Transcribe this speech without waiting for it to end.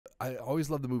I always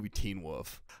loved the movie Teen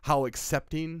Wolf. How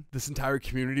accepting this entire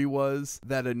community was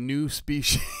that a new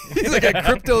species, like a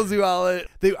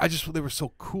cryptozoologist, they were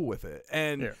so cool with it.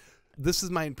 And this is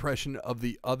my impression of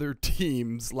the other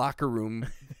team's locker room,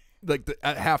 like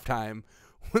at halftime,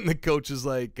 when the coach is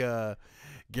like,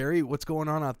 Gary, what's going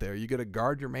on out there? You gonna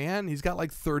guard your man? He's got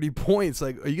like 30 points.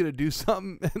 Like, are you gonna do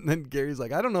something? And then Gary's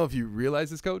like, I don't know if you realize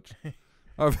this, coach,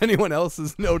 or if anyone else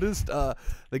has noticed.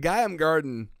 The guy I'm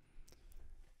guarding,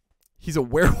 he's a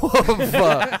werewolf.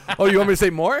 Oh, you want me to say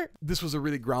more? This was a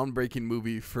really groundbreaking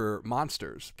movie for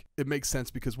monsters. It makes sense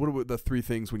because what are the three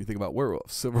things when you think about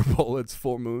werewolves? Silver bullets,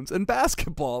 full moons, and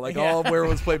basketball. Like all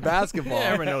werewolves play basketball.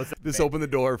 Everyone knows this opened the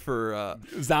door for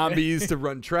zombies to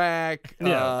run track, you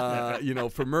know,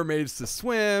 for mermaids to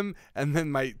swim. And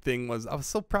then my thing was, I was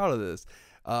so proud of this.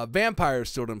 Vampires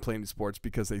still don't play any sports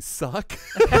because they suck.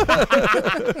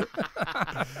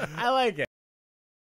 I like it.